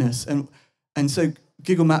greatness. And so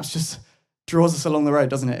Google Maps just draws us along the road,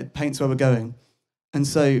 doesn't it? It paints where we're going. And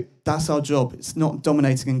so that's our job. It's not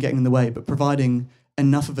dominating and getting in the way, but providing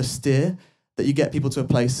enough of a steer that you get people to a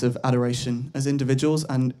place of adoration as individuals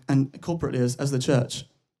and corporately as the church.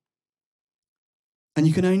 And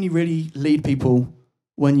you can only really lead people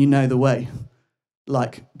when you know the way.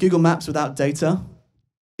 Like Google Maps without data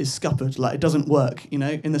is scuppered. Like it doesn't work,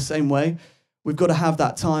 in the same way. We've got to have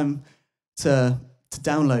that time to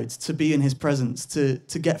download, to be in his presence,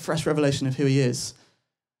 to get fresh revelation of who he is.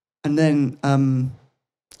 And then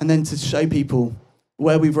to show people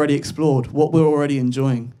where we've already explored, what we're already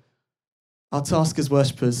enjoying. Our task as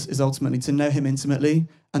worshippers is ultimately to know him intimately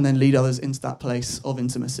and then lead others into that place of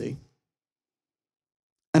intimacy.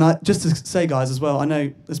 And just to say, guys, as well, I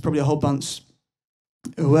know there's probably a whole bunch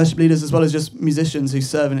of worship leaders as well as just musicians who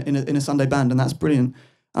serve in a Sunday band, and that's brilliant.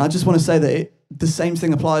 And I just want to say that the same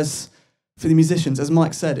thing applies for the musicians. As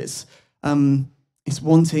Mike said, it's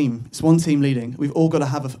one team. It's one team leading. We've all got to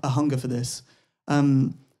have a hunger for this.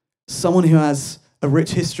 Someone who has a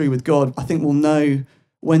rich history with God, I think will know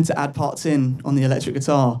when to add parts in on the electric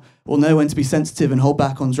guitar, will know when to be sensitive and hold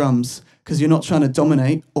back on drums, because you're not trying to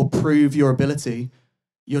dominate or prove your ability.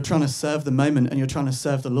 You're trying to serve the moment and you're trying to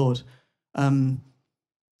serve the Lord.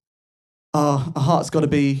 our heart's got to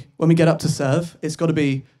be, when we get up to serve, it's got to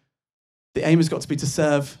be, the aim has got to be to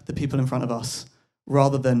serve the people in front of us,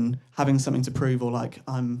 rather than having something to prove, or like,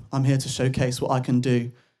 I'm here to showcase what I can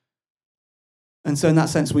do. And so in that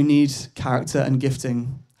sense, we need character and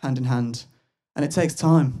gifting hand in hand. And it takes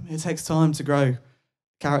time. It takes time to grow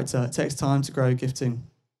character. It takes time to grow gifting.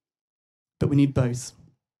 But we need both.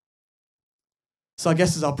 So I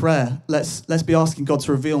guess as our prayer, let's be asking God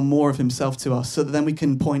to reveal more of himself to us, so that then we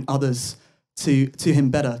can point others to him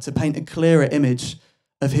better, to paint a clearer image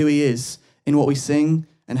of who he is in what we sing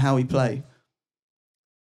and how we play.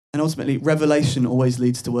 And ultimately, revelation always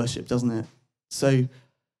leads to worship, doesn't it? So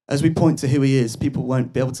as we point to who he is, people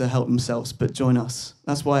won't be able to help themselves but join us.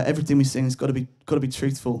 That's why everything we sing has got to be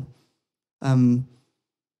truthful.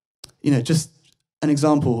 Just an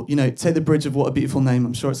example, take the bridge of What a Beautiful Name.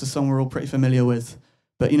 I'm sure it's a song we're all pretty familiar with.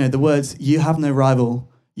 But, the words, you have no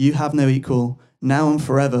rival, you have no equal, now and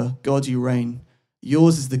forever, God, you reign.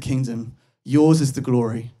 Yours is the kingdom, yours is the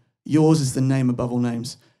glory, yours is the name above all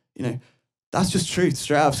names. That's just truth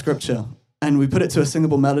straight out of Scripture. And we put it to a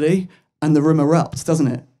singable melody, and the room erupts, doesn't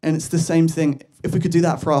it? And it's the same thing. If we could do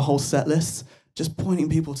that for our whole set list, just pointing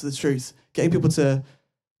people to the truth,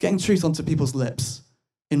 getting truth onto people's lips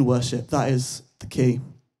in worship, that is the key.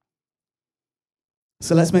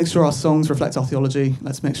 So let's make sure our songs reflect our theology.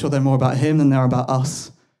 Let's make sure they're more about him than they're about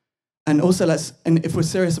us. And also and if we're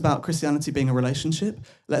serious about Christianity being a relationship,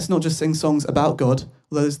 let's not just sing songs about God.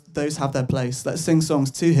 Those have their place. Let's sing songs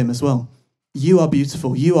to him as well. You are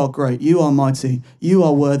beautiful. You are great. You are mighty. You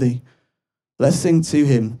are worthy. Let's sing to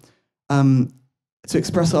him, to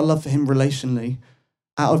express our love for him relationally,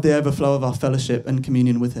 out of the overflow of our fellowship and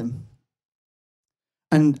communion with him.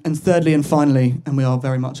 And thirdly and finally, and we are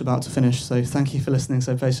very much about to finish, so thank you for listening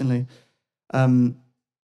so patiently,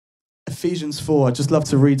 Ephesians 4, I'd just love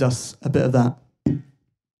to read us a bit of that.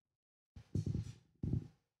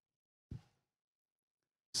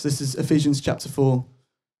 So this is Ephesians chapter 4,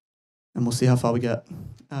 and we'll see how far we get.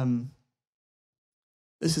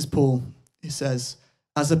 This is Paul. He says,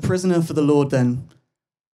 as a prisoner for the Lord then,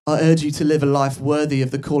 I urge you to live a life worthy of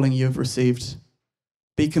the calling you have received.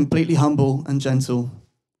 Be completely humble and gentle.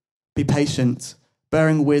 Be patient,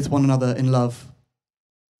 bearing with one another in love.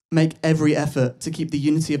 Make every effort to keep the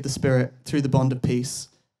unity of the Spirit through the bond of peace.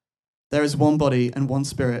 There is one body and one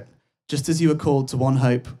Spirit, just as you were called to one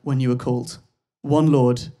hope when you were called. One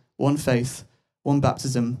Lord, one faith, one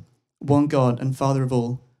baptism, one God and Father of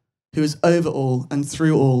all, who is over all and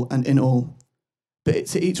through all and in all. But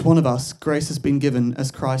to each one of us, grace has been given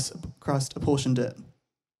as Christ apportioned it.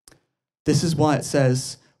 This is why it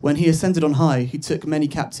says, when he ascended on high, he took many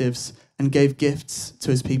captives and gave gifts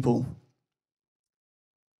to his people.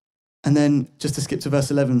 And then, just to skip to verse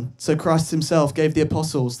 11, so Christ himself gave the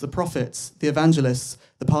apostles, the prophets, the evangelists,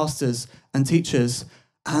 the pastors and teachers,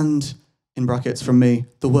 and, in brackets from me,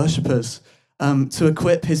 the worshippers, to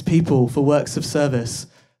equip his people for works of service,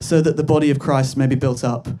 so that the body of Christ may be built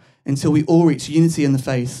up, until we all reach unity in the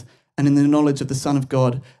faith and in the knowledge of the Son of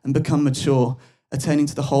God and become mature, attaining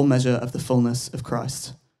to the whole measure of the fullness of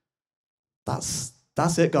Christ.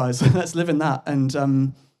 That's it, guys. Let's live in that.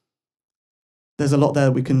 And there's a lot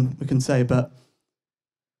there we can say, but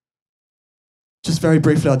just very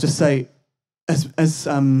briefly, I'll just say, as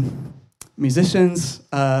musicians,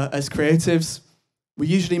 as creatives, we're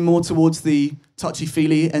usually more towards the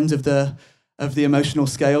touchy-feely end of the emotional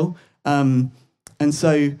scale, and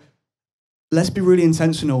so let's be really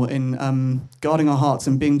intentional in guarding our hearts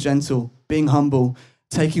and being gentle, being humble,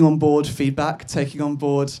 taking on board feedback, taking on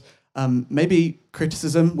board maybe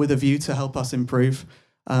criticism with a view to help us improve.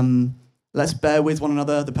 Let's bear with one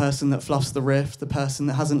another, the person that fluffs the riff, the person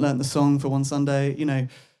that hasn't learnt the song for one Sunday,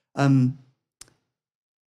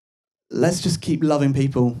 let's just keep loving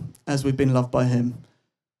people as we've been loved by him.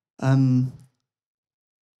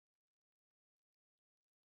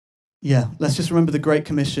 Let's just remember the Great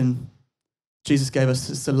Commission Jesus gave us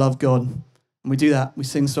is to love God. And we do that. We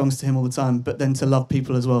sing songs to him all the time, but then to love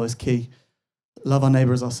people as well is key. Love our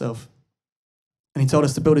neighbour as ourselves. And he told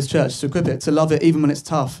us to build his church, to equip it, to love it even when it's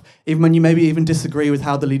tough, even when you maybe even disagree with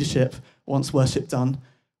how the leadership wants worship done.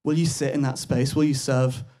 Will you sit in that space? Will you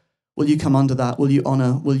serve? Will you come under that? Will you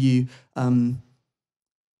honour? Will you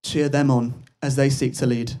cheer them on as they seek to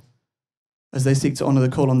lead, as they seek to honour the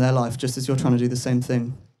call on their life, just as you're trying to do the same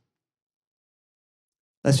thing?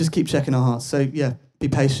 Let's just keep checking our hearts. So, be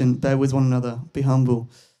patient, bear with one another, be humble.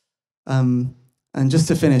 And just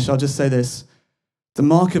to finish, I'll just say this. The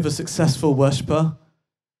mark of a successful worshipper,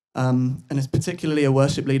 and it's particularly a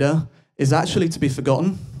worship leader, is actually to be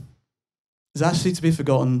forgotten. Is actually to be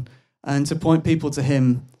forgotten and to point people to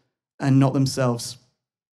him and not themselves.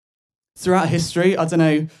 throughout history, I don't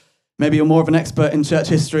know, maybe you're more of an expert in church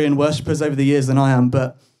history and worshippers over the years than I am,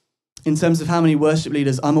 but in terms of how many worship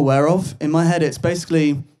leaders I'm aware of, in my head it's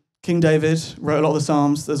basically King David wrote a lot of the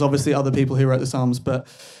Psalms. There's obviously other people who wrote the Psalms, but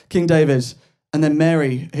King David, and then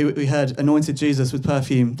Mary, who we heard, anointed Jesus with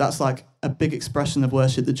perfume. That's like a big expression of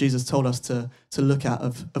worship that Jesus told us to look at,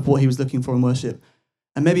 of what he was looking for in worship.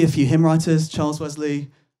 And maybe a few hymn writers, Charles Wesley,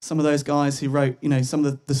 some of those guys who wrote, some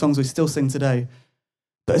of the songs we still sing today.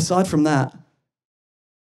 But aside from that,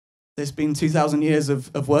 there's been 2,000 years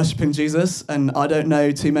of worshipping Jesus, and I don't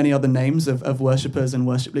know too many other names of worshippers and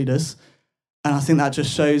worship leaders. And I think that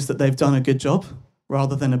just shows that they've done a good job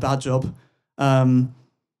rather than a bad job. I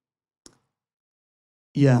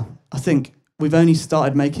think we've only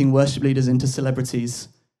started making worship leaders into celebrities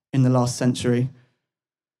in the last century.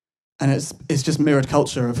 And it's just mirrored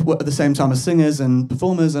culture of at the same time as singers and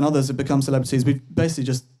performers and others have become celebrities. We've basically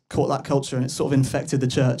just caught that culture and it's sort of infected the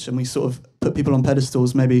church, and we sort of put people on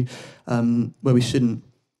pedestals maybe where we shouldn't.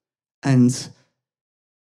 And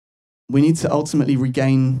we need to ultimately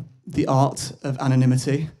regain the art of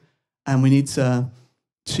anonymity, and we need to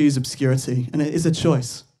choose obscurity. And it is a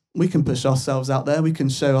choice. We can push ourselves out there. We can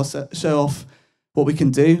show off what we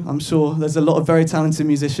can do. I'm sure there's a lot of very talented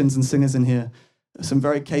musicians and singers in here, some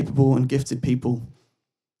very capable and gifted people.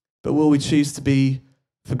 But will we choose to be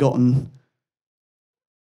forgotten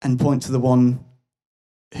and point to the one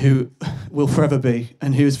who will forever be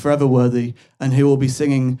and who is forever worthy and who will be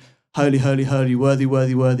singing holy, holy, holy, worthy,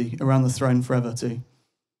 worthy, worthy around the throne forever too?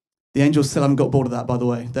 The angels still haven't got bored of that, by the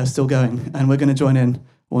way. They're still going, and we're going to join in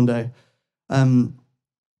one day. And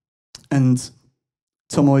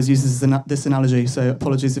Tom always uses this analogy, so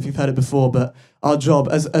apologies if you've heard it before, but our job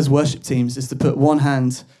as worship teams is to put one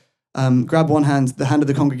hand, grab one hand, the hand of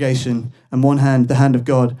the congregation, and one hand, the hand of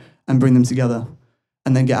God, and bring them together,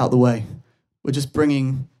 and then get out of the way. We're just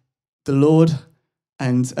bringing the Lord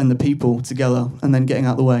and the people together, and then getting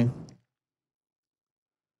out of the way.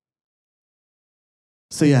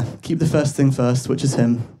 So yeah, keep the first thing first, which is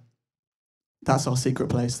him. That's our secret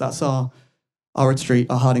place. That's our retreat,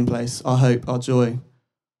 our hiding place, our hope, our joy,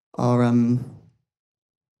 our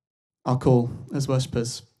call as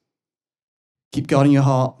worshippers. Keep guarding your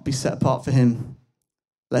heart, be set apart for him.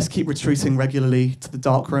 Let's keep retreating regularly to the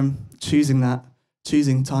dark room, choosing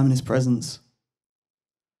time in his presence.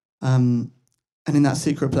 And in that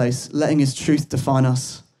secret place, letting his truth define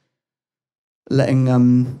us,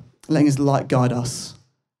 letting his light guide us,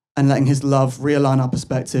 and letting his love realign our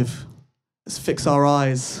perspective. Let's fix our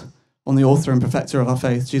eyes on the author and perfecter of our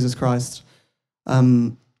faith, Jesus Christ.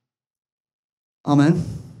 Amen.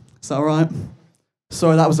 Is that all right?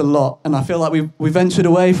 Sorry, that was a lot, and I feel like we ventured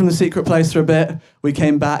away from the secret place for a bit. We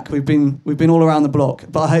came back. We've been all around the block,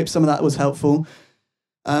 but I hope some of that was helpful.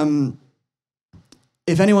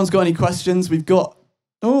 If anyone's got any questions, we've got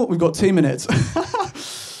 2 minutes.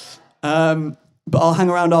 But I'll hang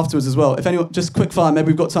around afterwards as well. If anyone, just quick fire, maybe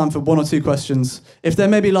we've got time for 1 or 2 questions. If they're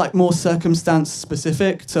maybe like more circumstance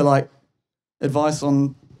specific to like advice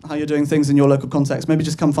on how you're doing things in your local context, maybe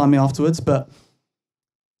just come find me afterwards. But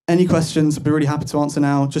any questions, I'd be really happy to answer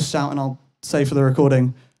now. Just shout and I'll say for the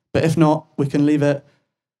recording. But if not, we can leave it.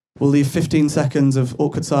 We'll leave 15 seconds of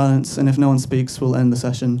awkward silence, and if no one speaks, we'll end the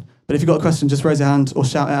session. But if you've got a question, just raise your hand or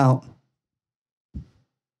shout it out.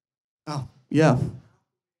 Oh, yeah.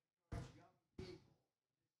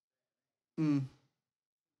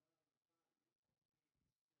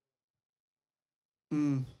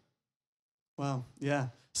 Wow, yeah.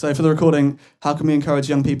 So for the recording, how can we encourage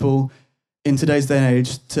young people in today's day and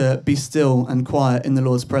age to be still and quiet in the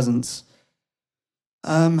Lord's presence?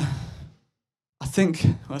 I think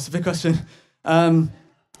that's a big question. I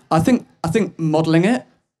think modelling it.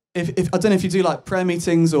 If I don't know if you do like prayer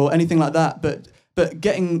meetings or anything like that, but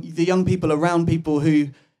getting the young people around people who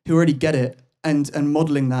already get it and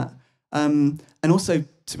modelling that. And also,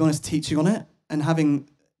 to be honest, teaching on it and having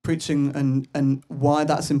preaching and why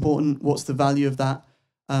that's important, what's the value of that.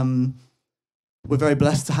 We're very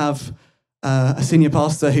blessed to have a senior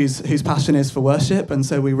pastor whose passion is for worship, and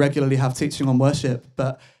so we regularly have teaching on worship.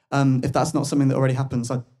 But if that's not something that already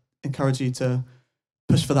happens, I'd encourage you to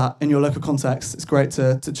push for that in your local context. It's great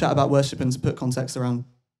to chat about worship and to put context around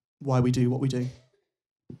why we do what we do.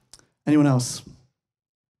 Anyone else?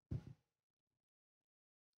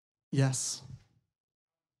 Yes.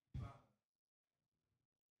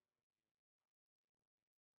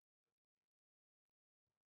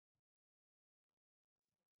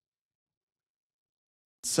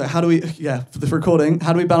 So how do we, for the recording,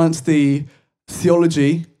 how do we balance the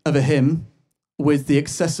theology of a hymn with the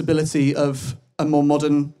accessibility of a more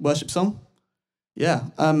modern worship song? Yeah,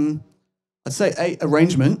 I'd say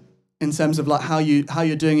arrangement. in terms of like how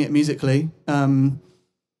you're doing it musically. And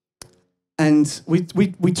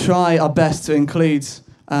we try our best to include.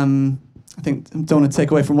 I think I don't want to take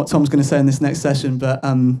away from what Tom's going to say in this next session, but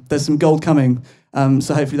there's some gold coming.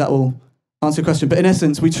 So hopefully that will answer your question. But in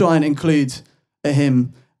essence, we try and include a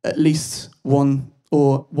hymn at least one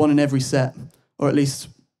in every set, or at least,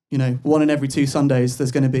 you know, one in every 2 Sundays.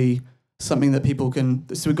 There's going to be something that people can.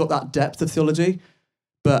 So we've got that depth of theology.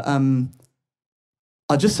 But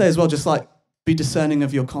I'd just say as well, just like be discerning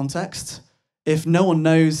of your context. If no one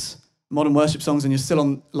knows modern worship songs and you're still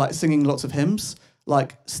on like singing lots of hymns,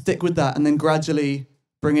 like stick with that and then gradually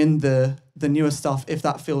bring in the newer stuff if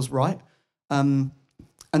that feels right. And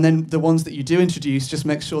then the ones that you do introduce, just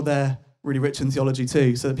make sure they're really rich in theology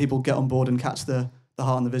too, so that people get on board and catch the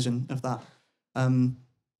heart and the vision of that.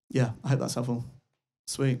 Yeah, I hope that's helpful.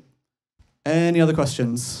 Sweet. Any other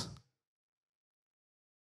questions?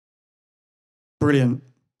 Brilliant.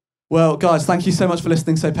 Well, guys, thank you so much for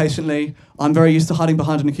listening so patiently. I'm very used to hiding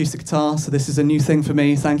behind an acoustic guitar, so this is a new thing for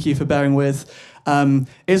me. Thank you for bearing with.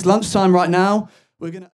 It's lunchtime right now. We're gonna